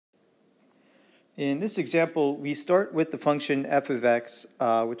In this example, we start with the function f of x,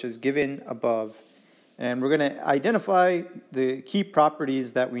 which is given above. And we're going to identify the key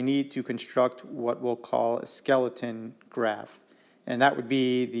properties that we need to construct what we'll call a skeleton graph. And that would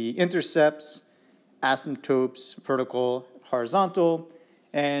be the intercepts, asymptotes, vertical, horizontal,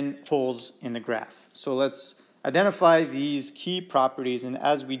 and holes in the graph. So let's identify these key properties, and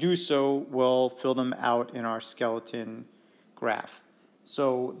as we do so, we'll fill them out in our skeleton graph.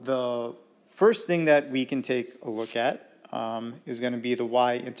 So the first thing that we can take a look at is going to be the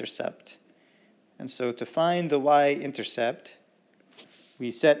y-intercept. And so to find the y-intercept, we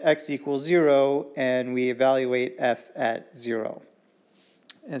set x equals 0 and we evaluate f at 0.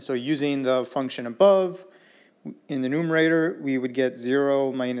 And so using the function above, in the numerator, we would get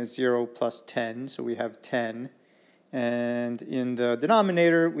 0 minus 0 plus 10, so we have 10. And in the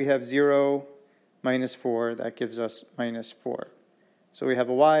denominator, we have 0 minus 4, that gives us minus 4. So we have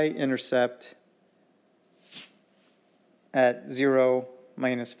a y-intercept at 0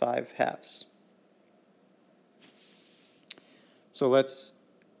 minus 5 halves. So let's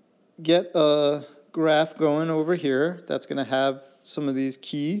get a graph going over here that's going to have some of these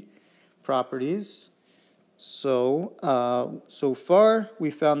key properties. So, so far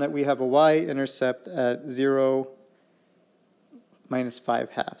we found that we have a y-intercept at 0 minus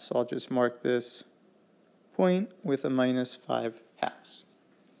 5 halves. So I'll just mark this point with a minus 5 halves.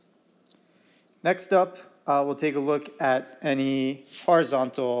 Next up, we'll take a look at any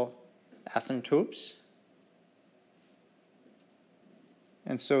horizontal asymptotes.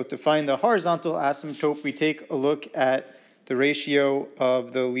 And so to find the horizontal asymptote, we take a look at the ratio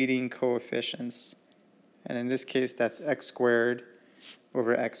of the leading coefficients. And in this case, that's x squared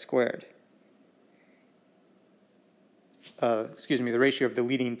over x squared. The ratio of the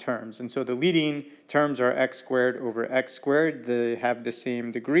leading terms. And so the leading terms are x squared over x squared. They have the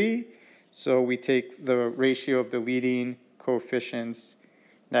same degree. So we take the ratio of the leading coefficients.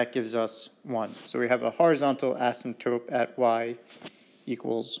 That gives us 1. So we have a horizontal asymptote at y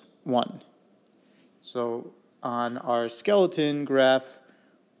equals 1. So on our skeleton graph,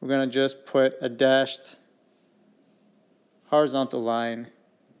 we're going to just put a dashed horizontal line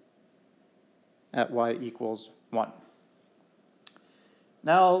at y equals 1.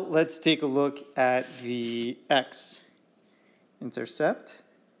 Now let's take a look at the x-intercept.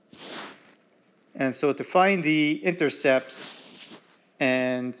 And so to find the intercepts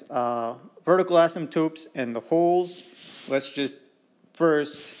and vertical asymptotes and the holes, let's just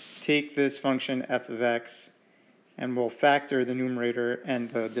first take this function f of x and we'll factor the numerator and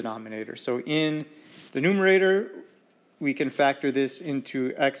the denominator. So in the numerator, we can factor this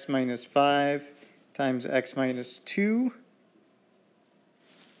into x minus 5 times x minus 2.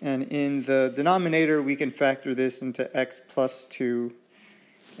 And in the denominator, we can factor this into x plus 2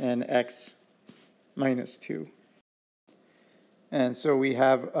 and x minus 2. And so we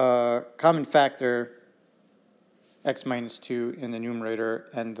have a common factor, x minus 2, in the numerator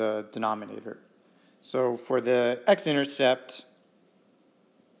and the denominator. So for the x-intercept,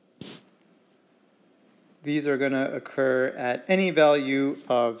 these are going to occur at any value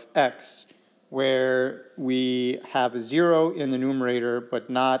of x where we have a 0 in the numerator but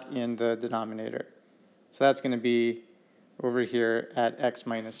not in the denominator. So that's going to be over here at x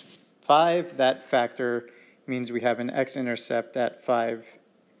minus 5. That factor means we have an x-intercept at 5,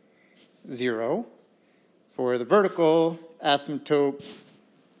 0. For the vertical asymptote,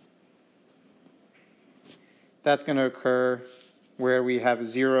 that's going to occur where we have a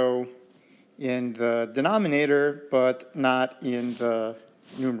 0 in the denominator but not in the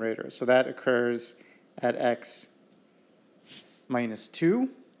numerator. So that occurs at x minus 2,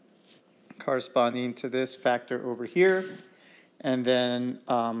 corresponding to this factor over here. And then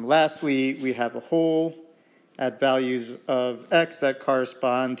lastly, we have a hole at values of x that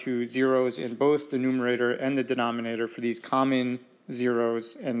correspond to zeros in both the numerator and the denominator for these common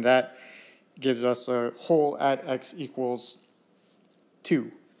zeros, and that gives us a hole at x equals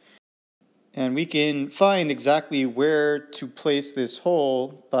 2. And we can find exactly where to place this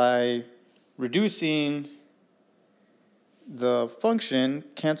hole by reducing the function,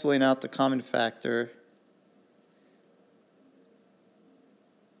 canceling out the common factor.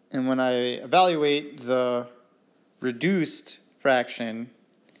 And when I evaluate the reduced fraction,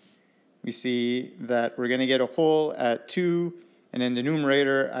 we see that we're going to get a hole at 2, and in the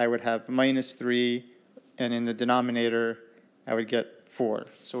numerator I would have minus 3, and in the denominator I would get 4.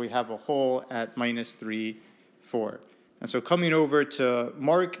 So we have a hole at minus 3, 4. And so coming over to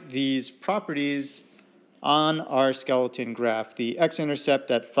mark these properties on our skeleton graph, the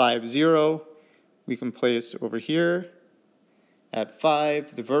x-intercept at 5, 0, we can place over here. at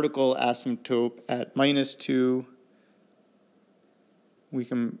 5, the vertical asymptote at -2. We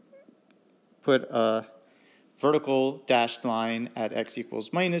can put a vertical dashed line at x equals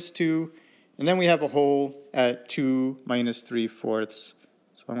 -2, and then we have a hole at 2 minus 3/4.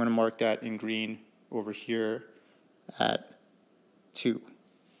 So I'm going to mark that in green over here at 2.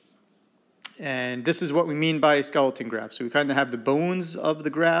 And this is what we mean by a skeleton graph. So we kind of have the bones of the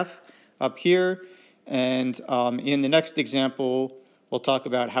graph up here. And in the next example, we'll talk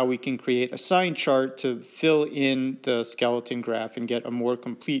about how we can create a sign chart to fill in the skeleton graph and get a more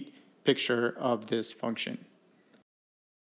complete picture of this function.